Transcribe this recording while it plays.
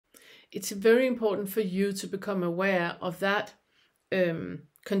it's very important for you to become aware of that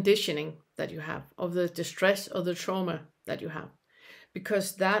conditioning that you have, of the distress or the trauma that you have,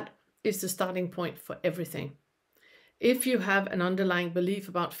 because that is the starting point for everything. If you have an underlying belief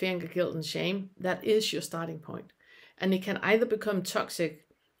about fear, anger, guilt, and shame, that is your starting point. And it can either become toxic,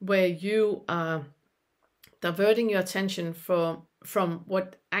 where you are diverting your attention from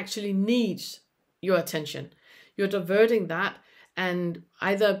what actually needs your attention. You're diverting that and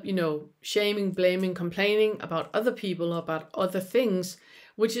either, shaming, blaming, complaining about other people or about other things,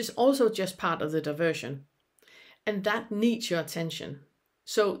 which is also just part of the diversion. And that needs your attention.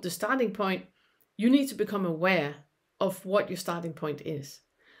 So the starting point, you need to become aware of what your starting point is.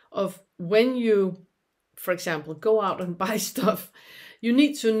 Of when you, for example, go out and buy stuff, you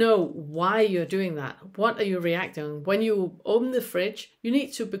need to know why you're doing that. What are you reacting? When you open the fridge, you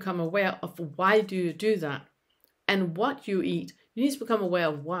need to become aware of why do you do that. And what you eat, you need to become aware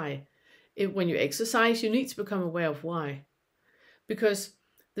of why. When you exercise, you need to become aware of why. Because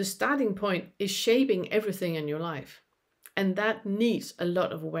the starting point is shaping everything in your life. And that needs a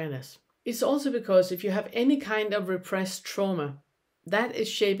lot of awareness. It's also because if you have any kind of repressed trauma, that is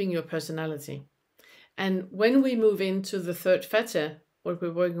shaping your personality. And when we move into the third fetter, what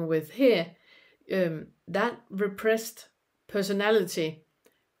we're working with here, that repressed personality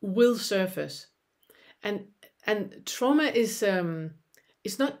will surface. And trauma is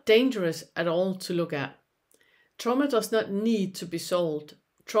it's not dangerous at all to look at. Trauma does not need to be solved.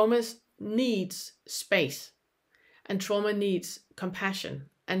 Trauma needs space. And trauma needs compassion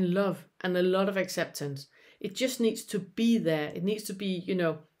and love and a lot of acceptance. It just needs to be there. It needs to be,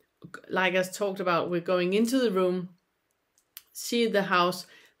 like I talked about, we're going into the room, see the house,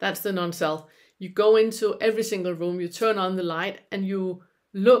 that's the non-self. You go into every single room, you turn on the light and you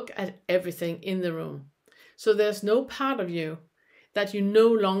look at everything in the room. So there's no part of you that you no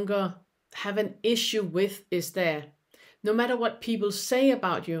longer have an issue with is there. No matter what people say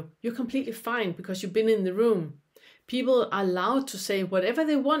about you, you're completely fine because you've been in the room. People are allowed to say whatever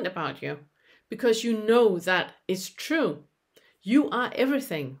they want about you because you know that it's true. You are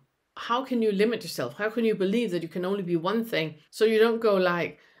everything. How can you limit yourself? How can you believe that you can only be one thing? So you don't go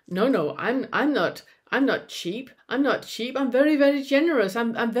like, no, I'm not cheap. I'm not cheap. I'm very, very generous.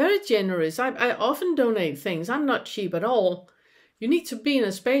 I'm very generous. I often donate things. I'm not cheap at all. You need to be in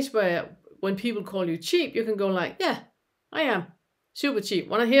a space where when people call you cheap, you can go like, yeah, I am super cheap.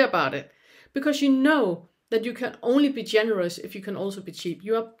 Want to hear about it? Because you know that you can only be generous if you can also be cheap.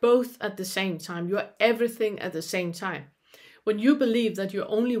 You are both at the same time. You are everything at the same time. When you believe that you're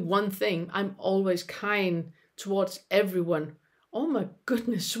only one thing, I'm always kind towards everyone. Oh my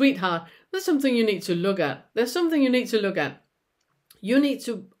goodness, sweetheart, there's something you need to look at. There's something you need to look at. You need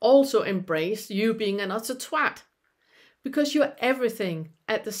to also embrace you being an utter twat. Because you're everything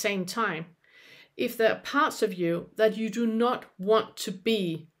at the same time. If there are parts of you that you do not want to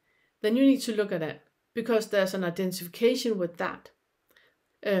be, then you need to look at it. Because there's an identification with that.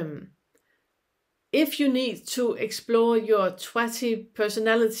 If you need to explore your twatty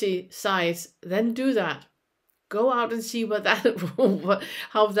personality sides, then do that. Go out and see what that,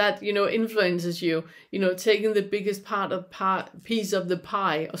 how that, influences you. Taking the biggest piece of the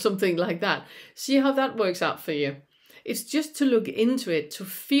pie or something like that. See how that works out for you. It's just to look into it, to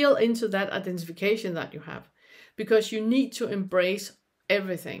feel into that identification that you have. Because you need to embrace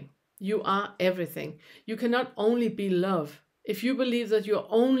everything. You are everything. You cannot only be love. If you believe that you're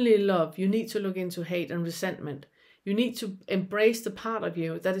only love, you need to look into hate and resentment. You need to embrace the part of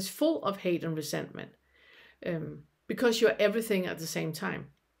you that is full of hate and resentment. Because you're everything at the same time.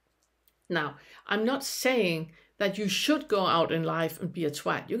 Now, I'm not saying that you should go out in life and be a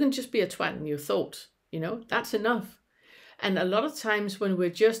twat. You can just be a twat in your thoughts. That's enough. And a lot of times when we're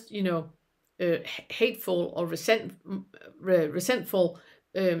just, hateful or resentful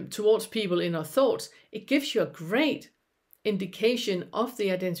towards people in our thoughts, it gives you a great indication of the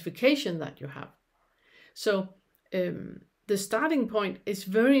identification that you have. So the starting point is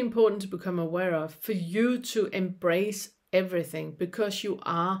very important to become aware of for you to embrace everything because you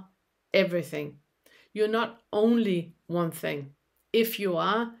are everything. You're not only one thing. If you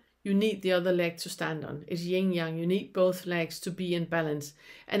are, you need the other leg to stand on. It's yin yang. You need both legs to be in balance.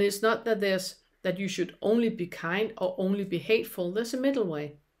 And it's not that you should only be kind or only be hateful. There's a middle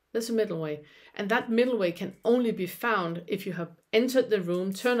way. There's a middle way. And that middle way can only be found if you have entered the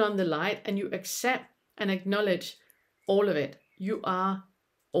room, turn on the light, and you accept and acknowledge all of it. You are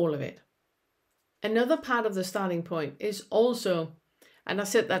all of it. Another part of the starting point is also, and I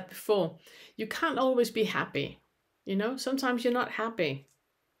said that before, you can't always be happy. Sometimes you're not happy.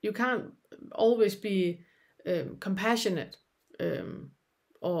 You can't always be compassionate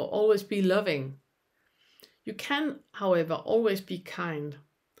or always be loving. You can, however, always be kind,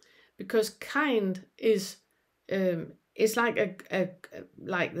 because kind is like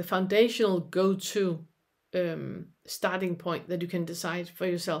like the foundational go-to starting point that you can decide for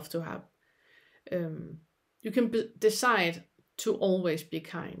yourself to have. You can decide to always be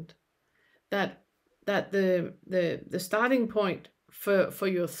kind. That the starting point for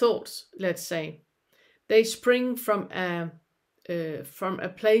your thoughts, let's say, they spring from a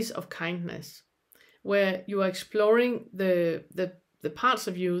place of kindness, where you are exploring the parts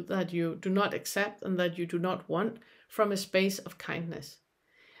of you that you do not accept and that you do not want, from a space of kindness.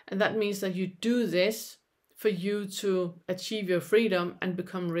 And that means that you do this for you to achieve your freedom and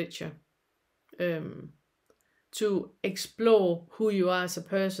become richer. To explore who you are as a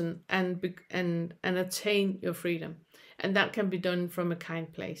person and attain your freedom. And that can be done from a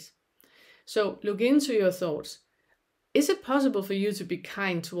kind place. So look into your thoughts. Is it possible for you to be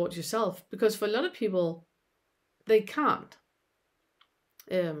kind towards yourself? Because for a lot of people, they can't.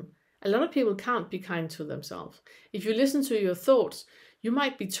 A lot of people can't be kind to themselves. If you listen to your thoughts, you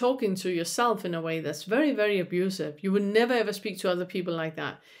might be talking to yourself in a way that's very, very abusive. You would never ever speak to other people like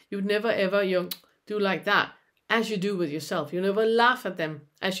that. You would never ever do like that as you do with yourself. You never laugh at them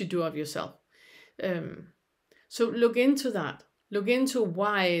as you do of yourself. So look into that. Look into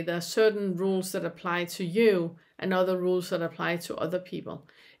why there are certain rules that apply to you and other rules that apply to other people.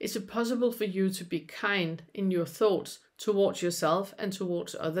 Is it possible for you to be kind in your thoughts towards yourself and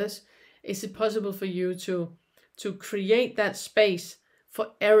towards others? Is it possible for you to create that space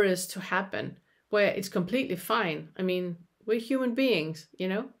for errors to happen where it's completely fine? I mean, we're human beings, you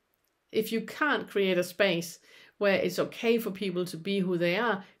know? If you can't create a space where it's okay for people to be who they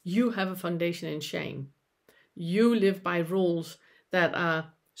are, you have a foundation in shame. You live by rules that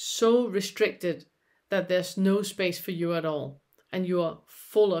are so restricted that there's no space for you at all, and you are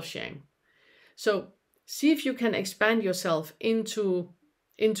full of shame. So see if you can expand yourself into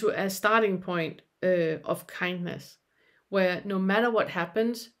a starting point of kindness, where no matter what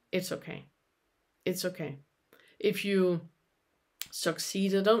happens, it's okay. It's okay. If you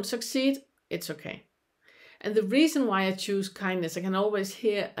succeed or don't succeed, it's okay. And the reason why I choose kindness, I can always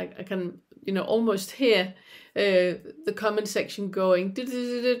hear, I can, almost hear the comment section going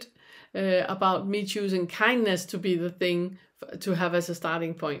about me choosing kindness to be the thing to have as a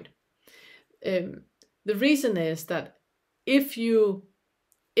starting point. The reason is that if your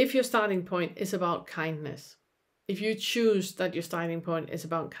starting point is about kindness, if you choose that your starting point is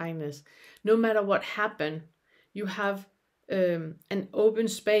about kindness, no matter what happens, you have an open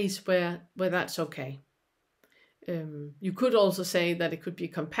space where that's okay. You could also say that it could be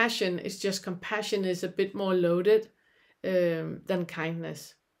compassion. It's just compassion is a bit more loaded than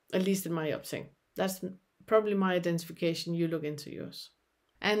kindness, at least in my opinion. That's probably my identification. You look into yours.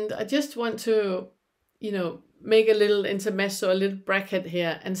 And I just want to, make a little intermezzo, a little bracket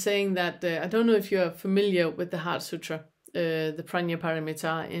here, and saying that I don't know if you're familiar with the Heart Sutra, the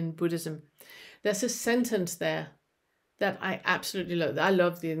Prajnaparamita in Buddhism. There's a sentence there that I absolutely love. I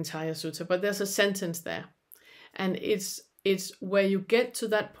love the entire sutta, but there's a sentence there. And it's where you get to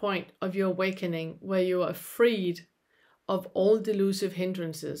that point of your awakening where you are freed of all delusive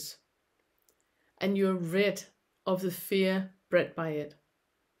hindrances and you're rid of the fear bred by it.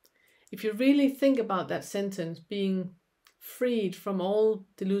 If you really think about that sentence, being freed from all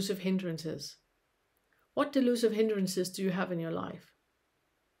delusive hindrances, what delusive hindrances do you have in your life?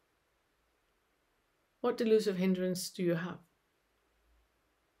 What delusive hindrance do you have?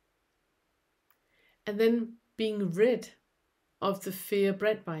 And then being rid of the fear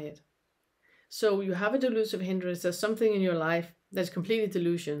bred by it. So you have a delusive hindrance, there's something in your life that's completely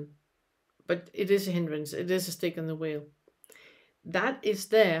delusion, but it is a hindrance, it is a stick in the wheel. That is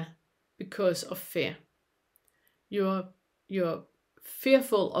there because of fear. You're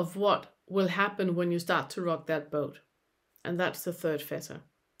fearful of what will happen when you start to rock that boat. And that's the third fetter.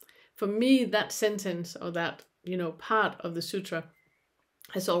 For me, that sentence or that, part of the sutra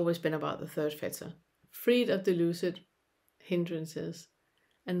has always been about the third fetter. Freed of delusive hindrances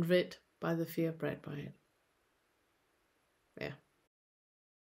and rid by the fear bred by it. Yeah.